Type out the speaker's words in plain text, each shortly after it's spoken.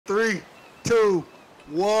3, 2,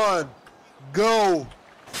 1, go.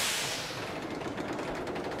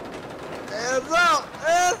 Hands out,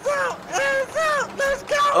 hands out, hands out. Let's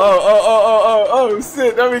go. Oh,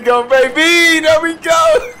 shit. There we go, baby. There we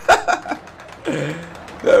go.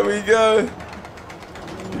 There we go.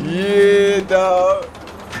 Yeah, dog.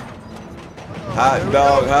 Hot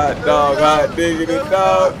dog, hot diggity,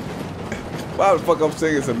 dog. Why the fuck I'm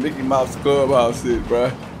singing some Mickey Mouse Clubhouse shit,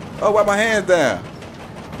 bro? Oh, wipe my hands down.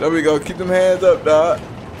 There we go. Keep them hands up, dog.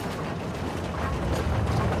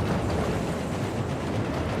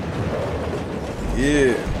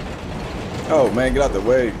 Yeah. Oh man, get out the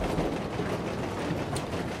way.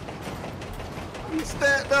 You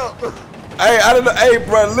stand up. Hey, I don't know. Hey,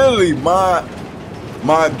 bro, literally,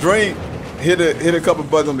 my drink hit a couple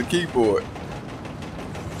buttons on the keyboard.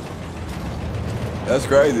 That's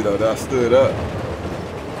crazy though. That I stood up.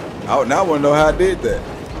 Now I want to know how I did that.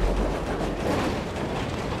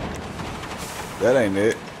 That ain't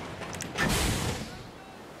it.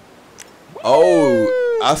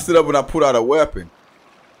 Oh, I stood up when I put out a weapon.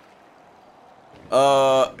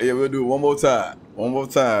 Yeah, we'll do it one more time. One more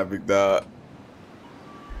time, big dog.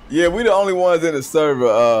 Yeah, we the only ones in the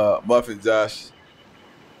server, Muffin Josh.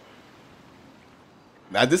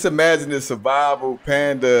 Now just imagine the survival,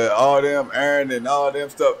 Panda, all them, Aaron and all them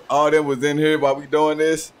stuff. All them was in here while we doing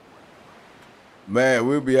this. Man,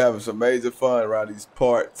 we'll be having some major fun around these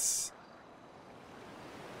parts.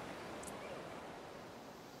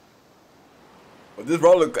 But this I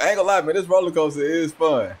ain't gonna lie, man, this roller coaster is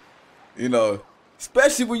fun. You know,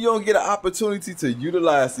 especially when you don't get an opportunity to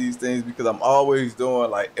utilize these things because I'm always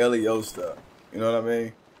doing like LEO stuff. You know what I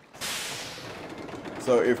mean?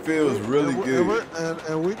 So it feels really good.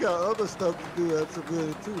 And we got other stuff to do that's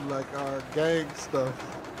good too, like our gang stuff.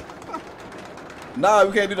 Nah,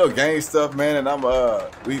 we can't do no gang stuff, man. And I'm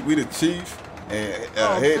we the chief and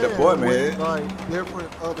head department head. Like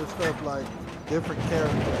different other stuff, like different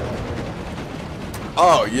characters.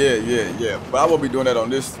 Oh yeah. But I won't be doing that on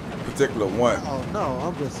this particular one. Oh no,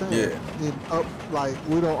 I'm just saying. Yeah. Like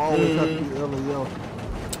we don't always have to be LEO.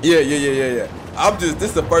 Yeah. This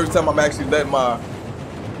is the first time I'm actually letting my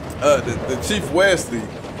the Chief Wesley,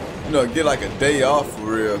 you know, get like a day off for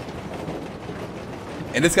real.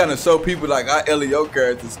 And this kind of show people like our LEO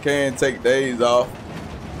characters can take days off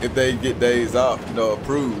if they get days off, you know,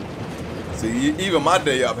 approved. See, even my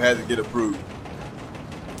day off had to get approved.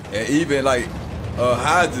 And even like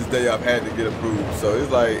Hodge's day off had to get approved. So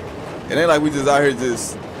it's like, it ain't like we just out here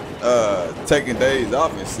just taking days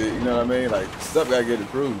off and shit, you know what I mean? Like stuff gotta get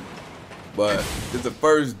approved. But it's the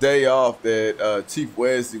first day off that Chief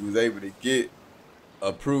Wesley was able to get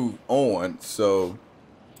approved on. So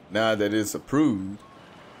now that it's approved,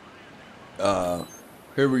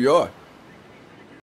 here we are.